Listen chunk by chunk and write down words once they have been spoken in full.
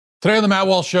Today on the Matt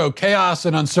Walsh Show, chaos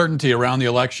and uncertainty around the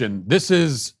election. This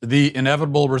is the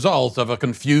inevitable result of a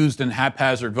confused and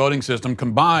haphazard voting system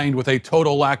combined with a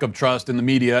total lack of trust in the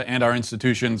media and our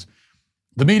institutions.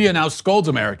 The media now scolds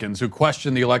Americans who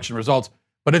question the election results,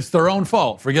 but it's their own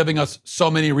fault for giving us so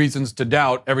many reasons to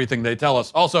doubt everything they tell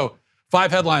us. Also,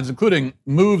 5 headlines, including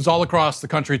moves all across the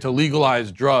country to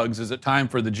legalize drugs. Is it time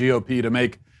for the GOP to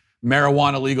make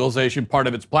marijuana legalization part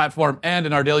of its platform? And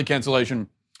in our daily cancellation,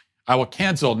 I will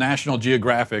cancel National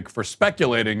Geographic for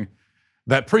speculating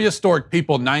that prehistoric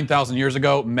people 9,000 years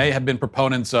ago may have been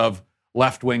proponents of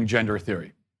left-wing gender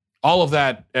theory. All of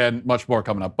that and much more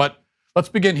coming up. But let's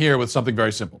begin here with something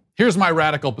very simple. Here's my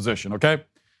radical position, okay?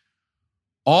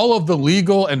 All of the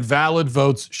legal and valid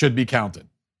votes should be counted.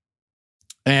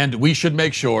 And we should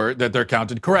make sure that they're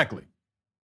counted correctly.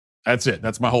 That's it.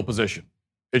 That's my whole position.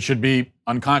 It should be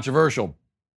uncontroversial,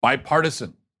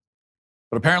 bipartisan.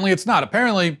 But apparently it's not.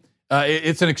 Apparently,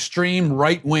 it's an extreme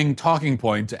right-wing talking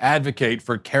point to advocate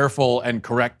for careful and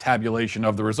correct tabulation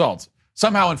of the results.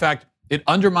 Somehow, in fact, it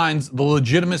undermines the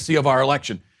legitimacy of our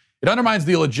election. It undermines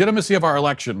the legitimacy of our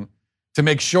election to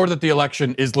make sure that the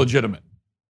election is legitimate.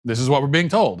 This is what we're being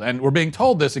told. And we're being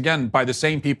told this, again, by the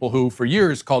same people who, for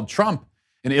years, called Trump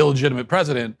an illegitimate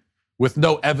president with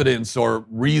no evidence or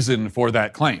reason for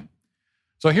that claim.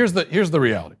 So here's the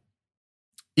reality.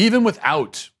 Even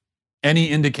without any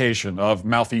indication of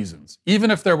malfeasance,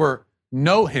 even if there were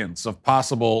no hints of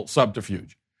possible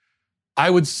subterfuge,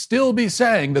 I would still be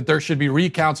saying that there should be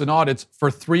recounts and audits for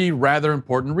 3 rather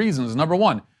important reasons. Number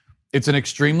one, it's an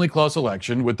extremely close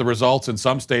election with the results in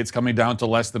some states coming down to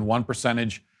less than 1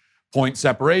 percentage point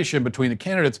separation between the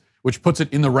candidates, which puts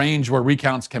it in the range where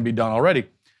recounts can be done already.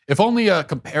 If only a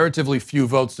comparatively few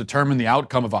votes determine the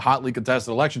outcome of a hotly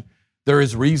contested election, there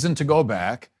is reason to go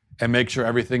back and make sure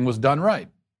everything was done right.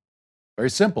 Very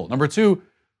simple. Number 2,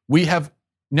 we have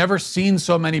never seen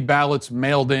so many ballots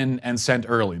mailed in and sent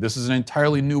early. This is an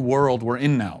entirely new world we're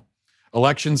in now.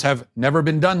 Elections have never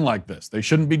been done like this. They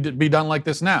shouldn't be done like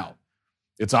this now.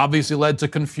 It's obviously led to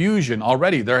confusion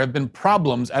already. There have been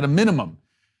problems at a minimum.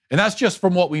 And that's just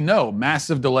from what we know.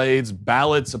 Massive delays,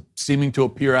 ballots seeming to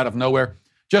appear out of nowhere.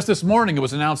 Just this morning, it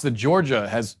was announced that Georgia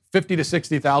has 50 to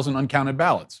 60,000 uncounted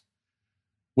ballots,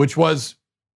 which was,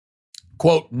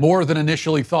 quote, more than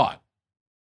initially thought.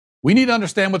 We need to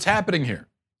understand what's happening here.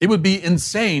 It would be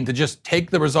insane to just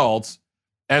take the results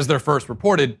as they're first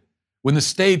reported when the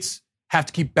states have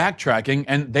to keep backtracking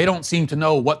and they don't seem to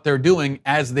know what they're doing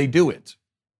as they do it.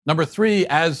 Number 3,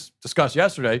 as discussed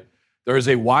yesterday, there is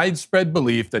a widespread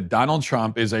belief that Donald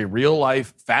Trump is a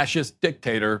real-life fascist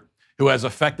dictator who has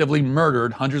effectively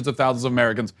murdered hundreds of thousands of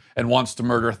Americans and wants to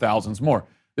murder thousands more.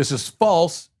 This is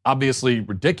false, obviously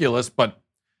ridiculous, but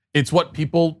it's what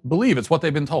people believe. It's what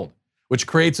they've been told, which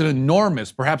creates an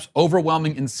enormous, perhaps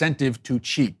overwhelming incentive to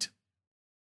cheat.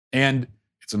 And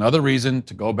it's another reason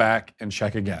to go back and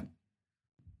check again.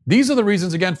 These are the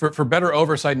reasons, again, for better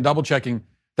oversight and double checking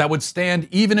that would stand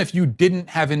even if you didn't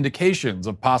have indications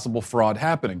of possible fraud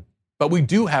happening. But we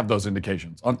do have those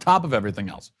indications on top of everything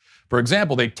else. For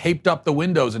example, they taped up the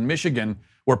windows in Michigan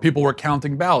where people were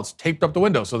counting ballots, taped up the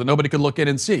windows so that nobody could look in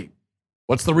and see.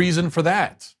 What's the reason for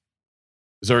that?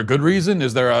 Is there a good reason?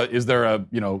 Is there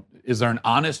an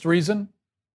honest reason?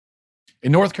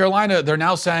 In North Carolina, they're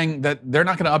now saying that they're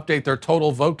not going to update their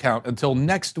total vote count until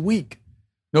next week,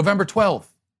 November 12th.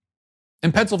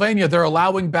 In Pennsylvania, they're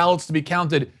allowing ballots to be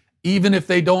counted even if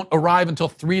they don't arrive until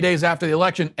 3 days after the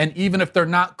election, and even if they're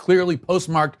not clearly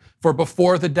postmarked for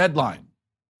before the deadline.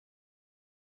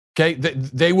 Okay,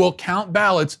 they will count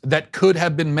ballots that could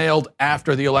have been mailed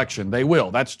after the election. They will.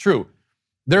 That's true.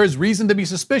 There is reason to be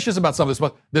suspicious about some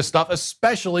of this stuff,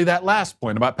 especially that last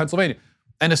point about Pennsylvania.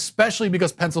 And especially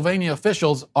because Pennsylvania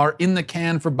officials are in the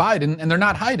can for Biden and they're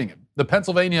not hiding it. The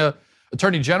Pennsylvania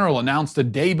Attorney General announced a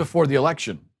day before the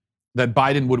election that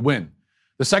Biden would win.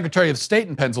 The Secretary of State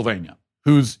in Pennsylvania,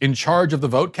 who's in charge of the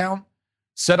vote count,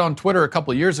 said on Twitter a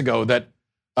couple of years ago that,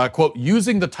 quote,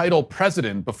 using the title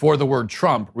president before the word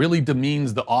Trump really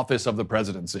demeans the office of the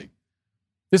presidency.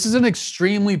 This is an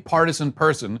extremely partisan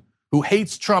person who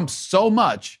hates Trump so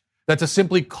much that to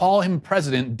simply call him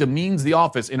president demeans the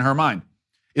office in her mind.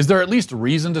 Is there at least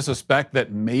reason to suspect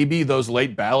that maybe those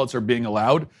late ballots are being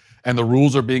allowed and the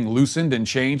rules are being loosened and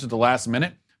changed at the last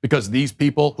minute because these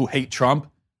people who hate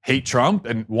Trump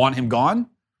and want him gone?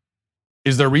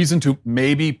 Is there reason to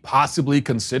maybe possibly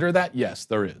consider that? Yes,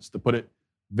 there is, to put it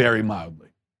very mildly.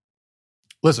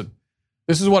 Listen,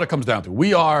 this is what it comes down to.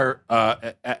 We are,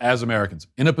 as Americans,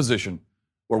 in a position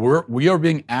where we are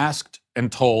being asked and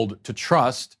told to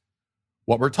trust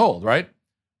what we're told, right?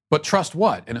 But trust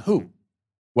what and who?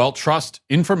 Well, trust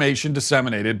information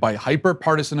disseminated by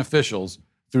hyper-partisan officials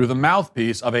through the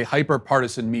mouthpiece of a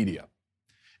hyper-partisan media.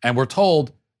 And we're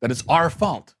told that it's our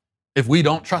fault if we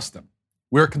don't trust them.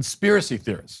 We're conspiracy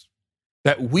theorists.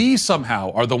 That we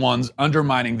somehow are the ones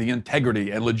undermining the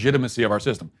integrity and legitimacy of our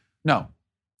system. No,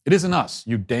 it isn't us,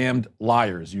 you damned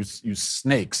liars, you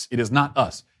snakes. It is not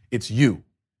us, it's you.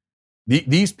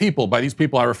 These people, by these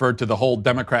people I referred to the whole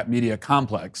Democrat media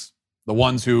complex, the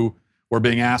ones who we're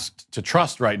being asked to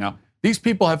trust right now. These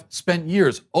people have spent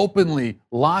years openly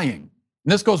lying.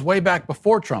 And this goes way back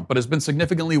before Trump, but has been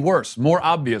significantly worse, more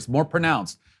obvious, more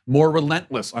pronounced, more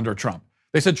relentless under Trump.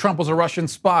 They said Trump was a Russian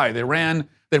spy. They ran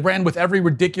with every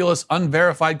ridiculous,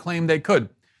 unverified claim they could.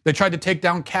 They tried to take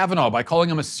down Kavanaugh by calling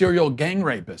him a serial gang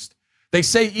rapist. They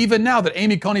say even now that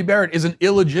Amy Coney Barrett is an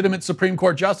illegitimate Supreme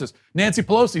Court justice. Nancy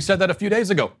Pelosi said that a few days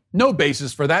ago. No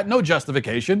basis for that, no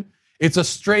justification. It's a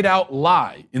straight-out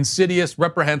lie, insidious,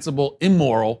 reprehensible,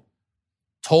 immoral,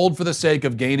 told for the sake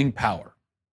of gaining power,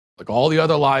 like all the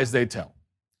other lies they tell.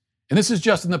 And this is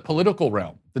just in the political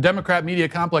realm. The Democrat media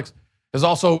complex has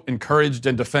also encouraged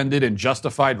and defended and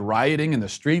justified rioting in the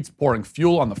streets, pouring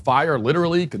fuel on the fire,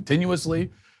 literally,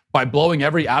 continuously, by blowing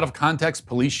every out-of-context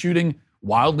police shooting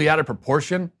wildly out of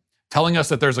proportion, telling us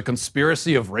that there's a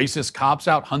conspiracy of racist cops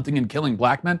out hunting and killing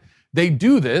black men. They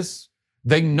do this.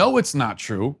 They know it's not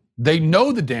true. They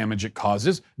know the damage it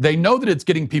causes. They know that it's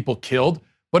getting people killed,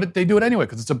 but they do it anyway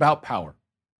because it's about power.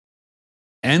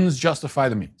 Ends justify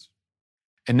the means.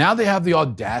 And now they have the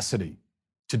audacity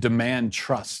to demand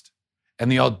trust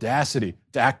and the audacity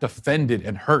to act offended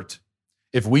and hurt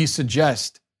if we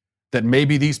suggest that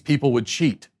maybe these people would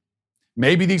cheat.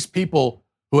 Maybe these people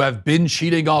who have been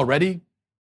cheating already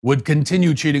would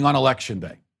continue cheating on election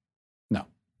day. No.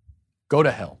 Go to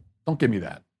hell. Don't give me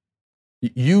that.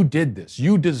 You did this.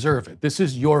 You deserve it. This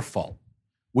is your fault.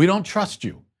 We don't trust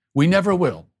you. We never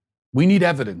will. We need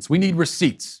evidence. We need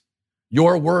receipts.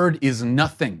 Your word is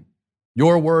nothing.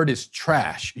 Your word is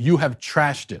trash. You have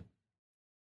trashed it.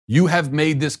 You have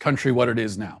made this country what it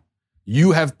is now.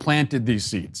 You have planted these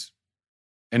seeds.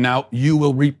 And now you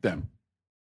will reap them.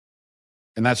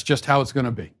 And that's just how it's going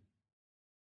to be.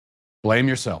 Blame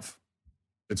yourself.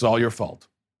 It's all your fault.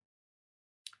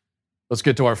 Let's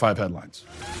get to our 5 headlines.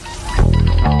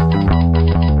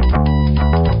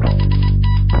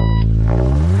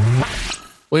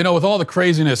 Well, with all the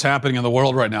craziness happening in the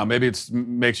world right now, maybe it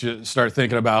makes you start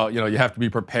thinking about, you have to be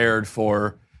prepared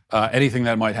for anything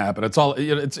that might happen.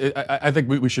 I think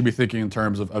we should be thinking in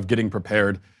terms of getting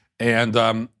prepared.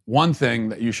 And one thing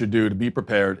that you should do to be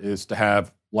prepared is to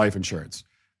have life insurance.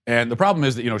 And the problem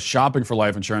is that, shopping for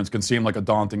life insurance can seem like a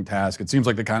daunting task. It seems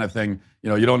like the kind of thing,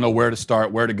 you don't know where to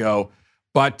start, where to go.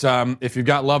 But if you've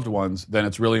got loved ones, then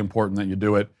it's really important that you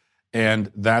do it.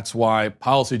 And that's why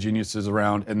Policy Genius is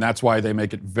around, and that's why they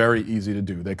make it very easy to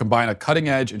do. They combine a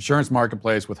cutting-edge insurance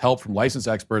marketplace with help from licensed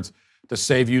experts to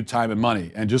save you time and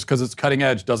money. And just because it's cutting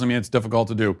edge doesn't mean it's difficult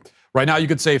to do. Right now, you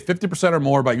could save 50% or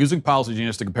more by using Policy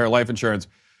Genius to compare life insurance.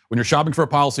 When you're shopping for a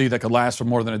policy that could last for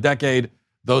more than a decade,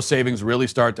 those savings really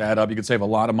start to add up. You can save a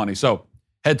lot of money. So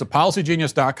head to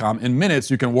PolicyGenius.com. In minutes,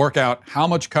 you can work out how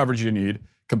much coverage you need,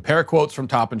 compare quotes from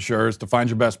top insurers to find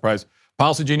your best price.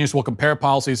 Policy Genius will compare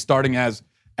policies starting at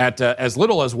as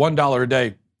little as $1 a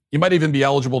day. You might even be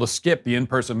eligible to skip the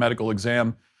in-person medical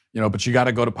exam, but you got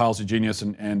to go to Policy Genius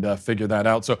and figure that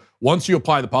out. So once you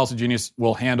apply, the Policy Genius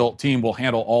team will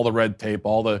handle all the red tape,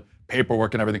 all the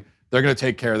paperwork and everything. They're going to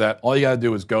take care of that. All you got to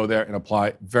do is go there and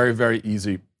apply. Very, very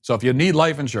easy. So if you need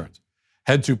life insurance,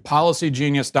 head to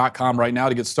PolicyGenius.com right now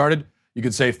to get started. You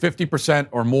can save 50%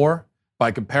 or more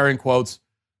by comparing quotes.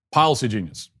 Policy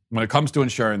Genius. When it comes to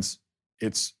insurance,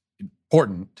 it's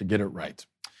important to get it right.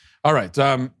 All right.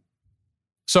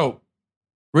 So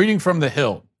reading from The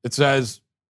Hill, it says,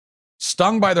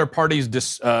 stung by their party's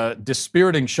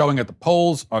dispiriting showing at the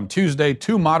polls on Tuesday,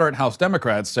 2 moderate House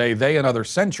Democrats say they and other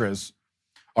centrists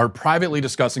are privately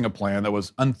discussing a plan that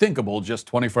was unthinkable just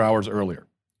 24 hours earlier,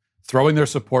 throwing their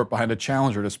support behind a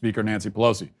challenger to Speaker Nancy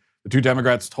Pelosi. The 2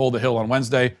 Democrats told The Hill on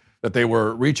Wednesday that they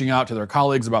were reaching out to their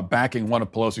colleagues about backing one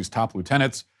of Pelosi's top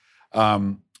lieutenants,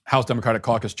 House Democratic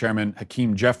Caucus Chairman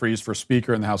Hakeem Jeffries, for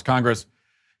Speaker in the House Congress.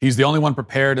 He's the only one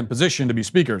prepared and positioned to be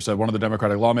Speaker, said one of the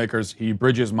Democratic lawmakers. He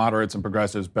bridges moderates and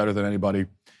progressives better than anybody,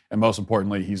 and most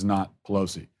importantly, he's not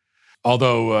Pelosi.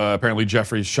 Although apparently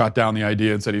Jeffries shot down the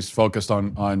idea and said he's focused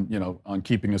on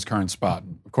keeping his current spot.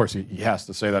 And of course, he has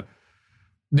to say that.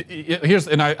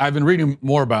 I've been reading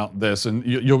more about this, and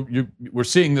we're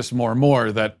seeing this more and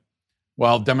more, that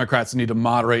while Democrats need to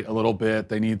moderate a little bit,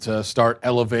 they need to start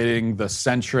elevating the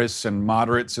centrists and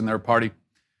moderates in their party.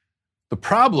 The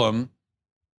problem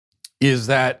is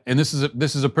that, and this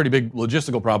is a pretty big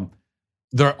logistical problem,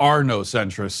 there are no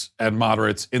centrists and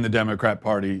moderates in the Democrat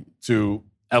Party to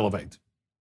elevate.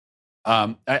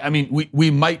 I mean,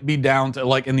 we might be down to,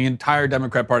 like, in the entire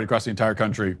Democrat Party across the entire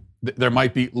country, there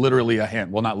might be literally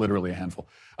well, not literally a handful.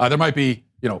 There might be,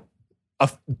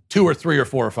 2 or 3 or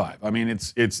 4 or 5. I mean,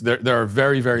 there are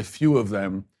very, very few of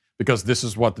them because this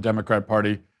is what the Democrat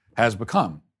Party has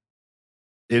become.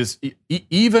 It is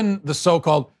even the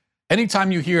so-called,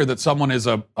 anytime you hear that someone is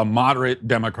a moderate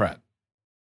Democrat,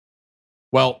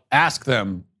 well, ask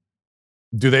them,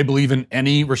 do they believe in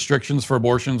any restrictions for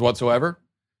abortions whatsoever?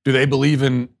 Do they believe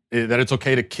in that it's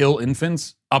okay to kill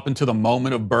infants up until the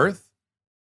moment of birth?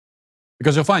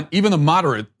 Because you'll find even the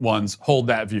moderate ones hold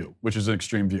that view, which is an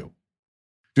extreme view.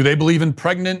 Do they believe in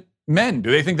pregnant men? Do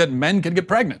they think that men can get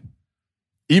pregnant?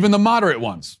 Even the moderate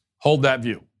ones hold that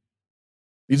view.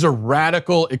 These are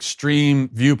radical, extreme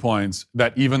viewpoints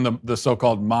that even the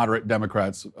so-called moderate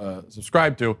Democrats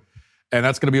subscribe to, and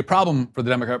that's going to be a problem for the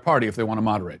Democrat Party if they want to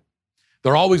moderate.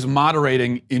 They're always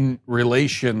moderating in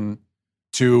relation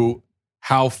to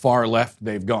how far left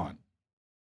they've gone.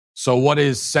 So what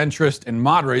is centrist and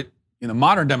moderate in the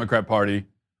modern Democrat Party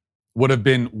would have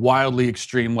been wildly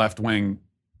extreme left-wing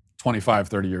 25,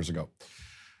 30 years ago.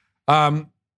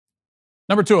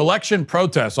 Number 2, election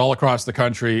protests all across the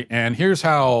country, and here's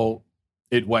how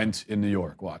it went in New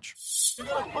York. Watch. You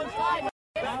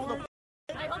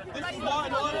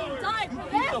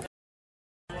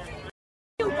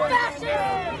fascist!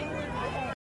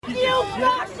 You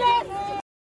fascist!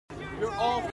 You're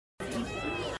all.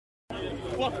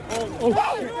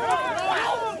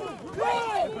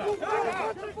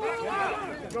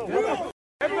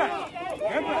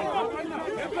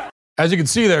 As you can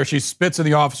see there, she spits in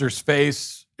the officer's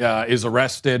face, is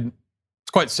arrested.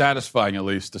 It's quite satisfying, at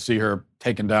least, to see her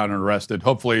taken down and arrested.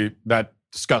 Hopefully that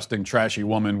disgusting, trashy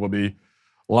woman will be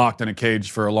locked in a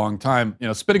cage for a long time.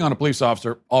 Spitting on a police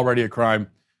officer, already a crime.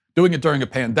 Doing it during a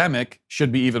pandemic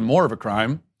should be even more of a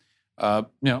crime.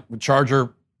 Charge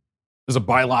her as a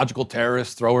biological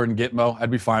terrorist, throw her in Gitmo.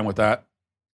 I'd be fine with that.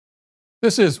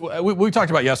 This is, we talked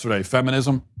about yesterday,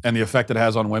 feminism and the effect it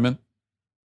has on women.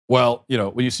 Well,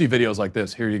 when you see videos like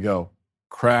this, here you go.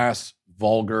 Crass,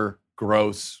 vulgar,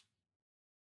 gross.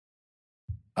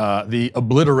 The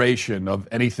obliteration of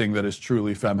anything that is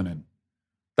truly feminine.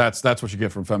 That's what you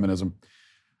get from feminism.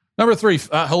 Number 3,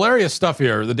 hilarious stuff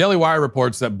here. The Daily Wire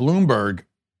reports that Bloomberg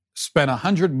spent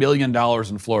 $100 million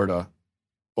in Florida.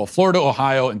 Well, Florida,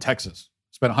 Ohio, and Texas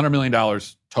spent $100 million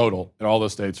total in all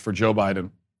those states for Joe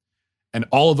Biden. And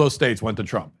all of those states went to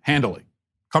Trump, handily,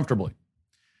 comfortably.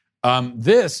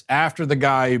 This after the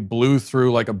guy blew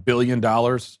through like $1 billion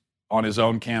on his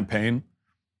own campaign,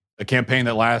 a campaign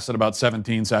that lasted about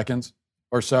 17 seconds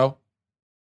or so.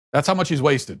 That's how much he's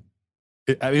wasted.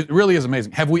 It really is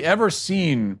amazing. Have we ever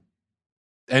seen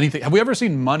anything? Have we ever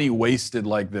seen money wasted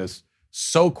like this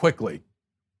so quickly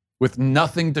with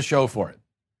nothing to show for it?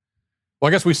 Well,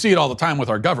 I guess we see it all the time with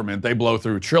our government. They blow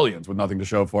through trillions with nothing to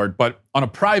show for it. But on a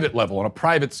private level, on a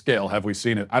private scale, have we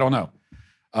seen it? I don't know.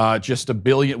 Just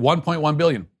 $1.1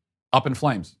 billion up in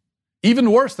flames.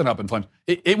 Even worse than up in flames.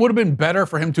 It would have been better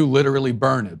for him to literally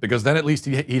burn it, because then at least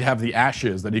he'd have the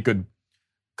ashes that he could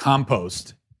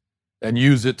compost and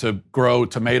use it to grow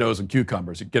tomatoes and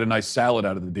cucumbers. He'd get a nice salad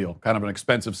out of the deal, kind of an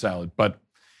expensive salad. But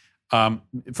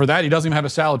for that, he doesn't even have a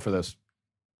salad for this.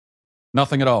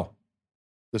 Nothing at all.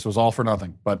 This was all for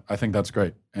nothing, but I think that's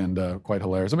great and quite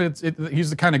hilarious. I mean,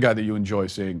 he's the kind of guy that you enjoy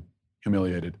seeing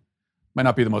humiliated. Might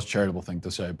not be the most charitable thing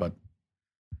to say, but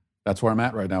that's where I'm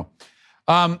at right now.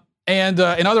 And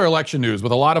in other election news,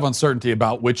 with a lot of uncertainty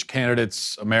about which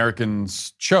candidates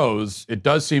Americans chose, it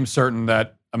does seem certain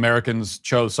that Americans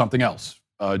chose something else,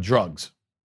 drugs.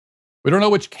 We don't know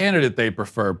which candidate they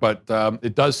prefer, but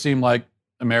it does seem like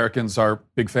Americans are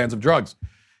big fans of drugs.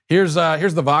 Here's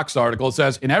the Vox article. It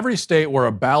says, in every state where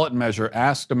a ballot measure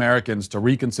asked Americans to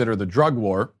reconsider the drug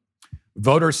war,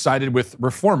 voters sided with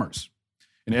reformers.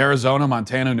 In Arizona,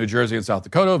 Montana, New Jersey, and South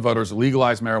Dakota, voters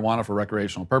legalized marijuana for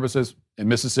recreational purposes. In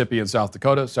Mississippi and South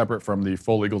Dakota, separate from the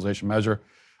full legalization measure,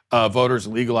 voters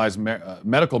legalized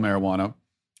medical marijuana.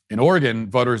 In Oregon,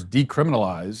 voters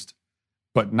decriminalized,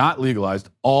 but not legalized,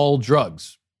 all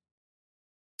drugs.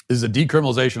 This is a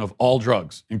decriminalization of all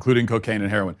drugs, including cocaine and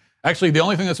heroin. Actually, the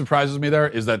only thing that surprises me there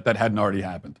is that hadn't already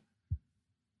happened.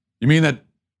 You mean that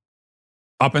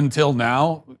up until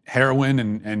now, heroin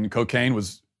and cocaine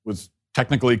was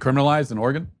technically criminalized in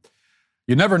Oregon?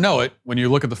 You never know it when you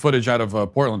look at the footage out of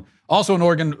Portland. Also in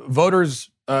Oregon,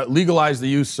 voters legalized the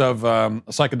use of a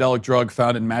psychedelic drug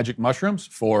found in magic mushrooms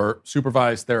for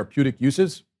supervised therapeutic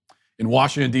uses. In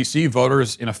Washington, D.C.,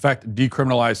 voters, in effect,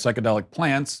 decriminalized psychedelic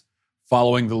plants,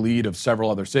 following the lead of several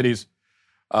other cities.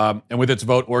 And with its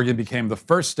vote, Oregon became the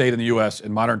first state in the U.S.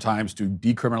 in modern times to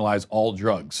decriminalize all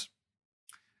drugs.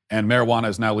 And marijuana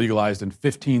is now legalized in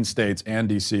 15 states and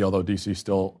D.C., although D.C.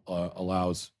 still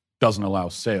doesn't allow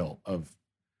sale of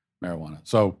marijuana.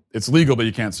 So it's legal, but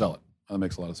you can't sell it. That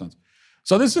makes a lot of sense.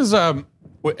 So this is,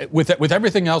 with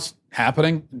everything else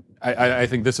happening, I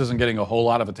think this isn't getting a whole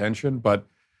lot of attention, but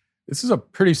this is a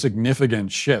pretty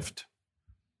significant shift.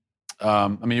 I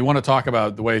mean, you want to talk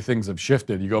about the way things have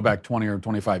shifted. You go back 20 or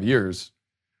 25 years,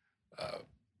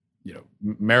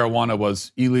 marijuana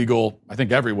was illegal, I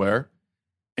think, everywhere.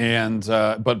 And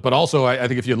but also, I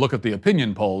think if you look at the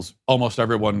opinion polls, almost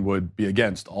everyone would be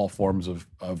against all forms of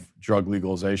drug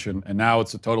legalization. And now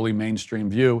it's a totally mainstream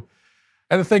view.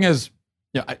 And the thing is,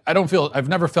 I've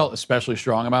never felt especially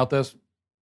strong about this.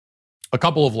 A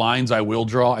couple of lines I will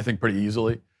draw, I think, pretty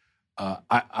easily.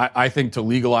 I think to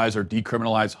legalize or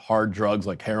decriminalize hard drugs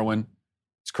like heroin,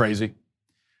 it's crazy.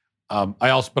 I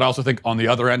also think on the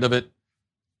other end of it,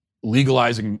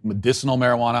 legalizing medicinal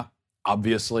marijuana,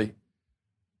 obviously.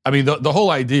 I mean, the whole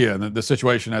idea, and the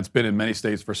situation that's been in many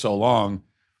states for so long,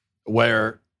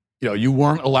 where you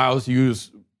weren't allowed to use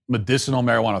medicinal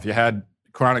marijuana if you had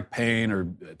chronic pain or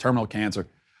terminal cancer,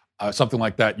 something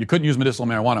like that. You couldn't use medicinal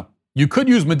marijuana. You could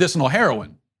use medicinal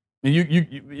heroin. I mean,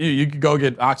 you could go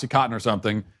get Oxycontin or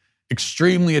something,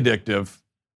 extremely addictive.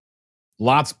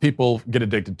 Lots of people get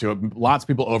addicted to it. Lots of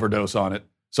people overdose on it.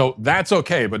 So that's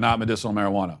okay, but not medicinal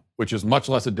marijuana, which is much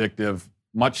less addictive,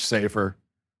 much safer.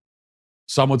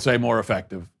 Some would say more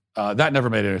effective. That never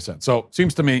made any sense. So it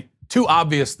seems to me, two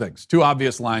obvious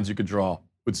lines you could draw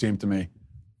would seem to me.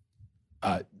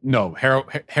 No,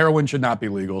 heroin should not be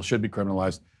legal, should be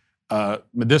criminalized.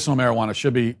 Medicinal marijuana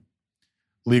should be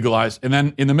legalized. And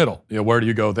then in the middle, where do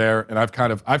you go there? And I've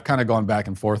kind of gone back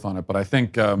and forth on it, but I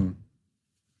think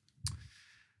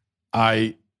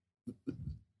I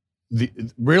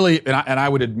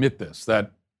would admit this,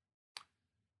 that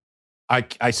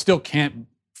I still can't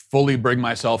fully bring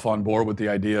myself on board with the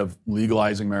idea of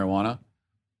legalizing marijuana,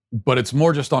 but it's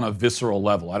more just on a visceral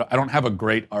level. I don't have a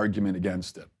great argument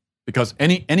against it, because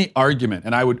any argument,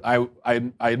 and I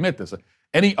admit this,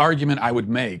 any argument I would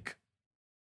make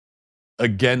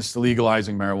against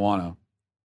legalizing marijuana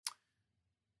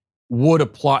would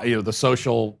apply, the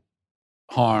social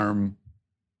harm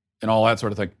and all that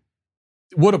sort of thing,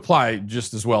 would apply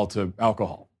just as well to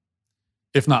alcohol,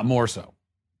 if not more so.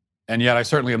 And yet I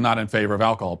certainly am not in favor of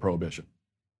alcohol prohibition.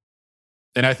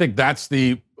 And I think that's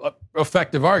the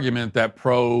effective argument that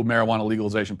pro-marijuana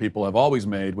legalization people have always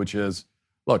made, which is,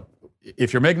 look,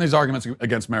 if you're making these arguments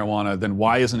against marijuana, then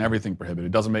why isn't everything prohibited?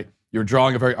 It doesn't make, you're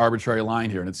drawing a very arbitrary line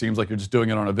here, and it seems like you're just doing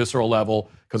it on a visceral level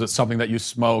because it's something that you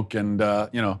smoke and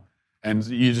and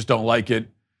you just don't like it,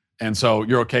 and so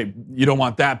you're okay. You don't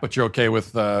want that, but you're okay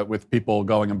with people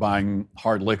going and buying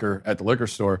hard liquor at the liquor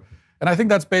store, and I think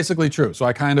that's basically true. So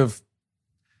I kind of,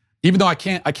 even though I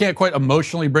can't quite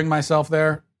emotionally bring myself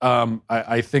there,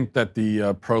 I think that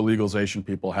the pro-legalization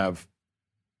people have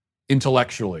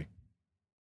intellectually.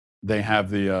 They have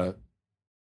the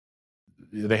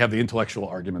intellectual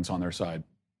arguments on their side,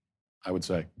 I would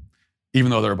say, even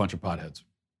though they're a bunch of potheads.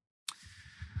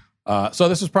 So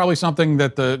this is probably something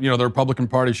that the Republican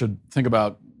Party should think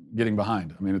about getting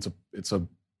behind. I mean, it's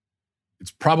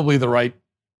probably the right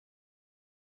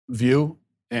view,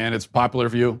 and it's a popular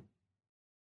view,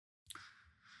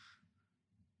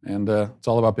 and it's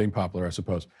all about being popular, I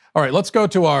suppose. All right, let's go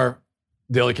to our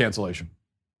daily cancellation.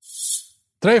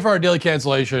 Today for our daily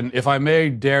cancellation, if I may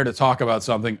dare to talk about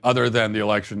something other than the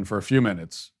election for a few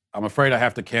minutes, I'm afraid I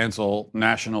have to cancel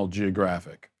National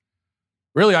Geographic.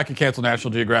 Really, I could cancel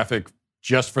National Geographic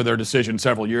just for their decision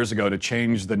several years ago to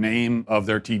change the name of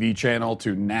their TV channel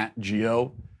to Nat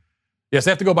Geo. Yes, they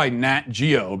have to go by Nat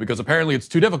Geo because apparently it's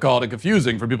too difficult and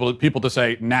confusing for people to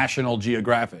say National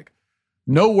Geographic.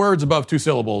 No words above 2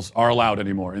 syllables are allowed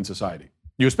anymore in society.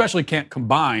 You especially can't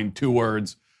combine 2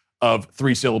 words of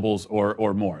 3 syllables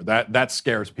or more. That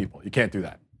scares people. You can't do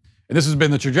that. And this has been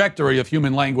the trajectory of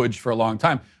human language for a long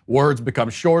time. Words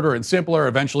become shorter and simpler,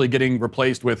 eventually getting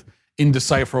replaced with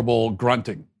indecipherable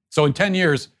grunting. So in 10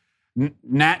 years,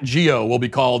 Nat Geo will be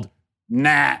called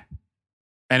Nat,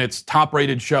 and its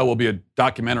top-rated show will be a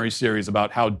documentary series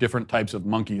about how different types of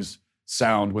monkeys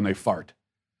sound when they fart,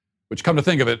 which, come to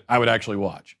think of it, I would actually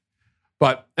watch.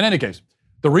 But in any case,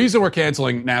 the reason we're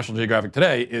canceling National Geographic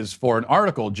today is for an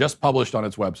article just published on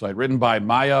its website, written by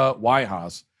Maya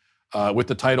Wyhaus, with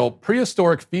the title,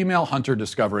 Prehistoric Female Hunter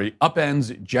Discovery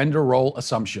Upends Gender Role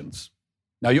Assumptions.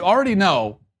 Now, you already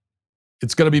know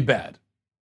it's going to be bad,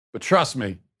 but trust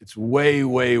me, It's way,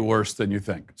 way worse than you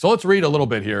think. So let's read a little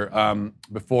bit here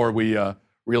before we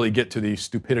really get to the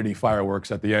stupidity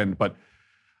fireworks at the end. But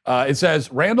it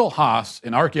says, Randall Haas,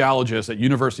 an archaeologist at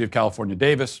University of California,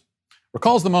 Davis,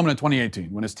 recalls the moment in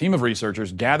 2018 when his team of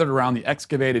researchers gathered around the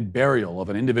excavated burial of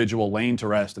an individual laying to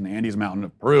rest in the Andes Mountain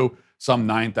of Peru some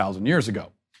 9,000 years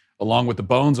ago. Along with the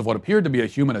bones of what appeared to be a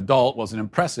human adult was an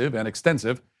impressive and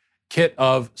extensive kit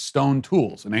of stone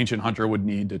tools an ancient hunter would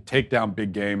need to take down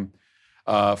big game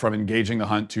from engaging the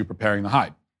hunt to preparing the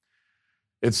hide.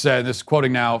 It said, this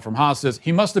quoting now from Haas says,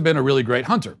 he must have been a really great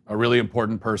hunter, a really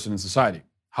important person in society.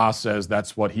 Haas says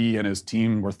that's what he and his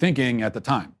team were thinking at the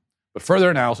time. But further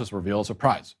analysis revealed a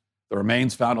surprise. The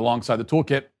remains found alongside the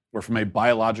toolkit were from a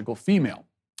biological female.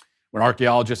 When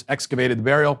archaeologists excavated the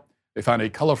burial, they found a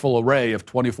colorful array of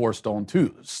 24 stone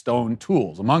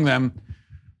tools. Among them,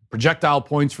 projectile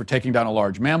points for taking down a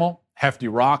large mammal, hefty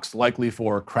rocks likely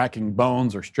for cracking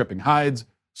bones or stripping hides,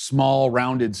 small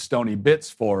rounded stony bits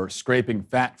for scraping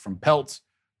fat from pelts,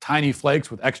 tiny flakes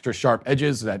with extra sharp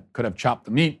edges that could have chopped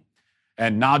the meat,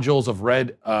 and nodules of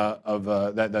red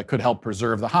that could help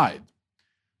preserve the hide.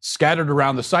 Scattered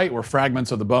around the site were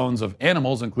fragments of the bones of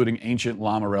animals, including ancient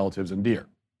llama relatives and deer.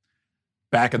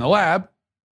 Back in the lab,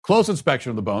 close inspection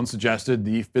of the bones suggested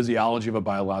the physiology of a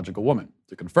biological woman.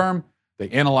 To confirm, they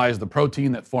analyzed the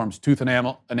protein that forms tooth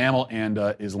enamel and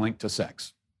is linked to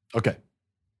sex. Okay.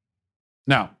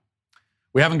 Now,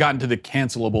 we haven't gotten to the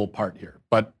cancelable part here,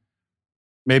 but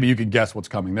maybe you could guess what's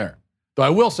coming there. Though I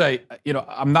will say,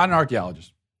 I'm not an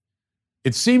archaeologist.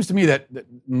 It seems to me that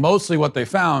mostly what they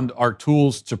found are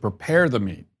tools to prepare the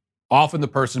meat. Often the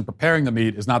person preparing the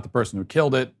meat is not the person who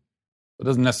killed it. It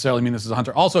doesn't necessarily mean this is a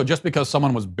hunter. Also, just because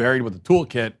someone was buried with a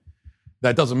toolkit,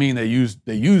 that doesn't mean they used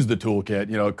the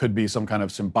toolkit. It could be some kind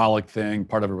of symbolic thing,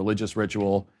 part of a religious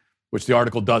ritual, which the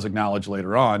article does acknowledge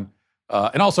later on.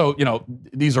 And also,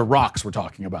 these are rocks we're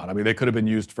talking about. I mean, they could have been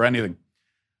used for anything.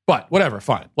 But whatever,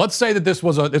 fine. Let's say that this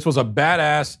was a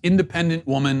badass, independent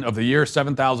woman of the year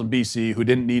 7000 BC who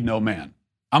didn't need no man.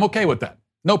 I'm okay with that.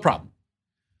 No problem.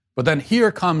 But then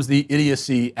here comes the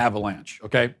idiocy avalanche,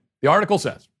 okay? The article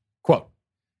says, quote,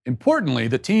 importantly,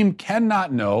 the team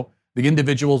cannot know the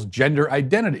individual's gender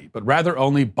identity, but rather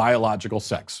only biological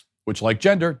sex, which, like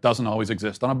gender, doesn't always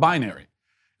exist on a binary.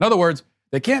 In other words,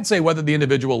 they can't say whether the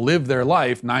individual lived their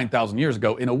life 9,000 years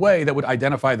ago in a way that would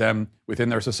identify them within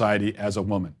their society as a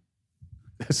woman.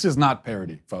 This is not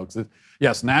parody, folks.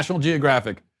 Yes, National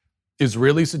Geographic is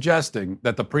really suggesting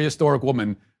that the prehistoric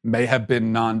woman may have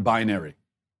been non-binary.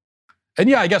 And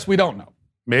yeah, I guess we don't know.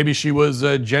 Maybe she was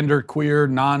genderqueer,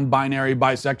 non-binary,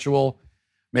 bisexual.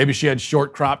 Maybe she had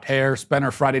short-cropped hair, spent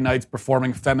her Friday nights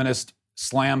performing feminist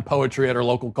slam poetry at her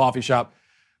local coffee shop.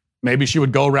 Maybe she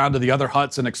would go around to the other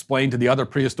huts and explain to the other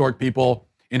prehistoric people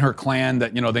in her clan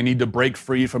that, they need to break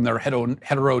free from their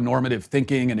heteronormative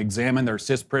thinking and examine their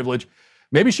cis privilege.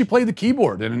 Maybe she played the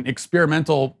keyboard in an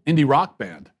experimental indie rock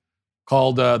band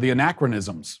called the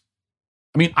Anachronisms.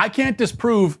 I mean, I can't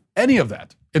disprove any of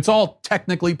that. It's all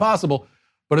technically possible,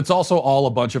 but it's also all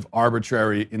a bunch of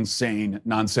arbitrary, insane,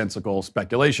 nonsensical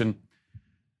speculation.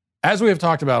 As we have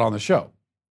talked about on the show,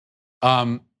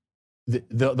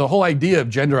 the whole idea of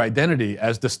gender identity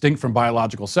as distinct from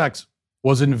biological sex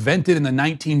was invented in the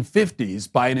 1950s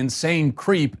by an insane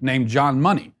creep named John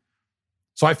Money.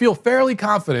 So I feel fairly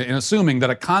confident in assuming that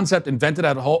a concept invented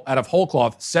out of whole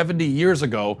cloth 70 years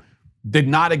ago did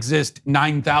not exist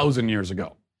 9,000 years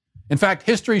ago. In fact,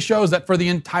 history shows that for the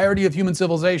entirety of human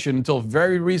civilization until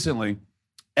very recently,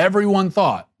 everyone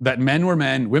thought that men were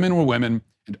men, women were women,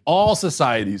 and all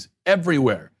societies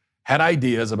everywhere had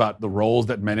ideas about the roles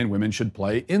that men and women should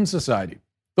play in society.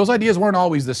 Those ideas weren't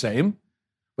always the same,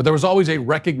 but there was always a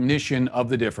recognition of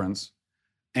the difference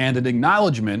and an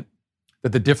acknowledgement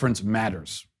that the difference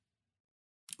matters.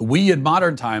 We in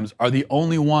modern times are the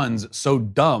only ones so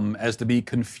dumb as to be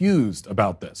confused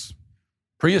about this.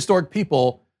 Prehistoric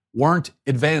people weren't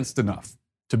advanced enough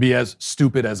to be as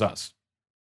stupid as us.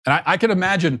 And I can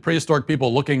imagine prehistoric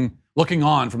people looking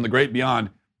on from the great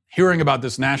beyond, hearing about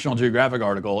this National Geographic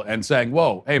article and saying,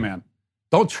 whoa, hey man,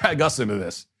 don't drag us into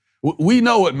this. We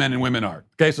know what men and women are.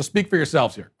 Okay, so speak for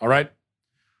yourselves here, all right?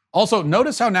 Also,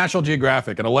 notice how National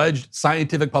Geographic, an alleged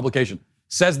scientific publication,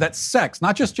 says that sex,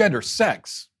 not just gender,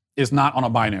 sex is not on a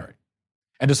binary.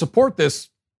 And to support this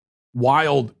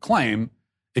wild claim,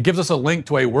 it gives us a link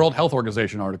to a World Health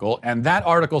Organization article, and that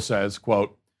article says,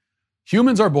 quote,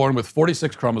 humans are born with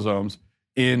 46 chromosomes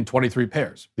in 23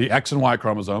 pairs. The X and Y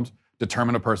chromosomes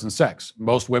determine a person's sex.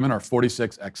 Most women are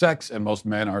 46XX and most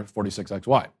men are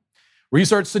 46XY.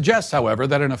 Research suggests, however,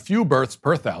 that in a few births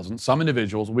per thousand, some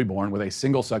individuals will be born with a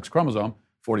single sex chromosome,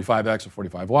 45X or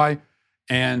 45Y,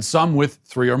 and some with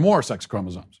 3 or more sex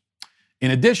chromosomes.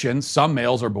 In addition, some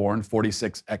males are born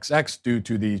 46XX due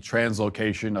to the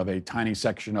translocation of a tiny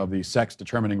section of the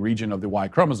sex-determining region of the Y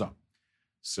chromosome.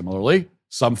 Similarly,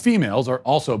 some females are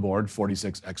also born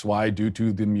 46XY due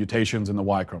to the mutations in the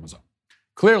Y chromosome.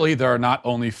 Clearly, there are not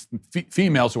only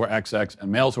females who are XX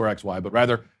and males who are XY, but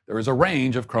rather there is a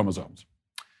range of chromosomes.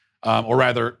 Or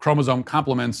rather, chromosome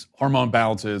complements, hormone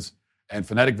balances, and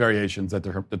phonetic variations that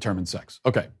determine sex.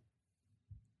 Okay.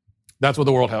 That's what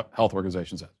the World Health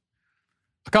Organization says.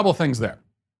 A couple of things there.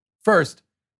 First,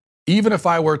 even if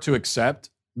I were to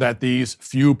accept that these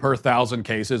few per thousand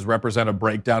cases represent a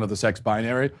breakdown of the sex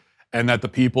binary, and that the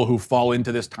people who fall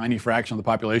into this tiny fraction of the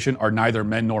population are neither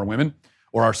men nor women,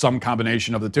 or are some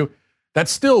combination of the two, that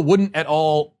still wouldn't at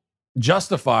all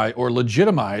justify or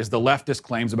legitimize the leftist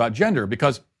claims about gender,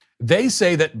 because they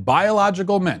say that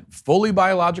biological men, fully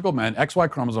biological men, XY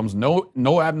chromosomes,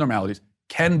 no abnormalities,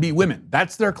 can be women.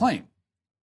 That's their claim.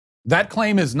 That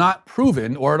claim is not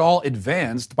proven or at all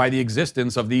advanced by the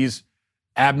existence of these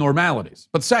abnormalities.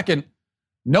 But second,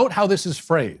 note how this is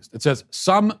phrased. It says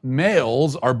some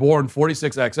males are born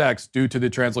 46XX due to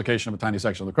the translocation of a tiny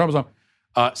section of the chromosome.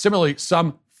 Similarly,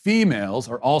 some females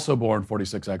are also born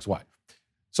 46XY.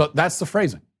 So that's the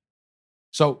phrasing.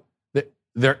 So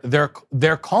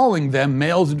they're calling them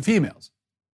males and females.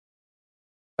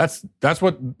 That's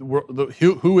what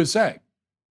WHO is saying.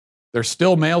 They're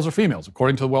still males or females,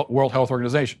 according to the World Health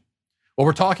Organization. What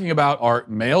we're talking about are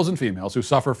males and females who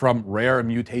suffer from rare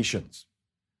mutations.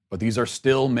 But these are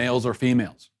still males or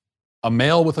females. A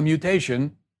male with a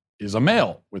mutation is a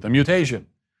male with a mutation.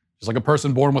 Just like a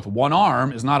person born with one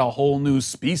arm is not a whole new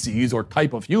species or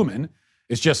type of human.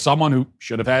 It's just someone who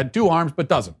should have had 2 arms but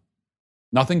doesn't.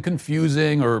 Nothing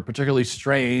confusing or particularly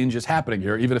strange is happening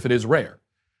here, even if it is rare.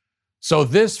 So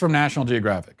this from National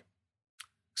Geographic,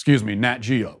 Nat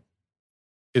Geo,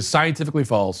 is scientifically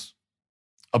false,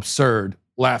 absurd,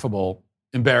 laughable,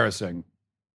 embarrassing,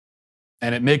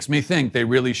 and it makes me think they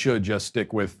really should just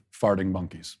stick with farting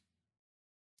monkeys.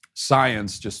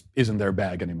 Science just isn't their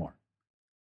bag anymore.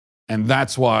 And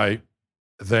that's why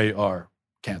they are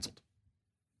canceled.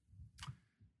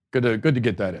 Good to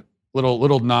get that in.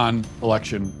 Little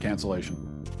non-election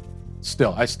cancellation.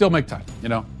 I still make time.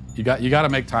 You got to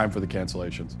make time for the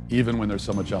cancellations, even when there's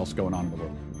so much else going on in the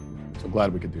world. So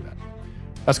glad we could do that.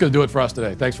 That's going to do it for us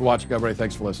today. Thanks for watching, everybody.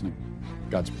 Thanks for listening.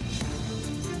 Godspeed.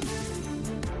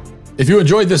 If you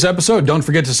enjoyed this episode, don't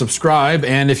forget to subscribe.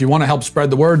 And if you want to help spread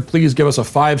the word, please give us a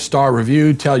 5-star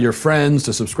review. Tell your friends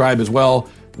to subscribe as well.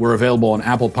 We're available on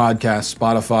Apple Podcasts,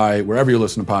 Spotify, wherever you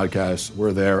listen to podcasts,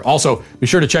 we're there. Also, be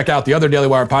sure to check out the other Daily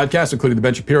Wire podcasts, including The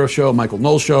Ben Shapiro Show, Michael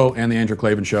Knowles Show, and The Andrew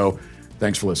Klavan Show.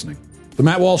 Thanks for listening. The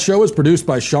Matt Walsh Show is produced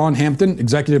by Sean Hampton,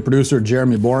 executive producer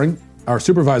Jeremy Boring. Our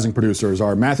supervising producers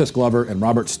are Mathis Glover and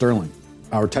Robert Sterling.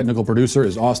 Our technical producer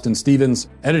is Austin Stevens,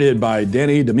 edited by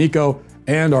Danny D'Amico,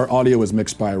 and our audio is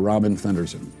mixed by Robin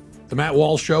Fenderson. The Matt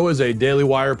Walsh Show is a Daily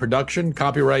Wire production,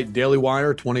 copyright Daily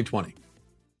Wire 2020.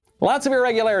 Lots of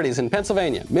irregularities in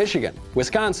Pennsylvania, Michigan,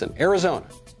 Wisconsin, Arizona.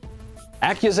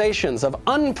 Accusations of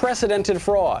unprecedented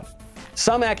fraud.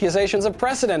 Some accusations of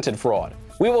precedented fraud.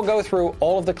 We will go through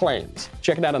all of the claims.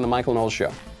 Check it out on The Michael Knowles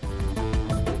Show.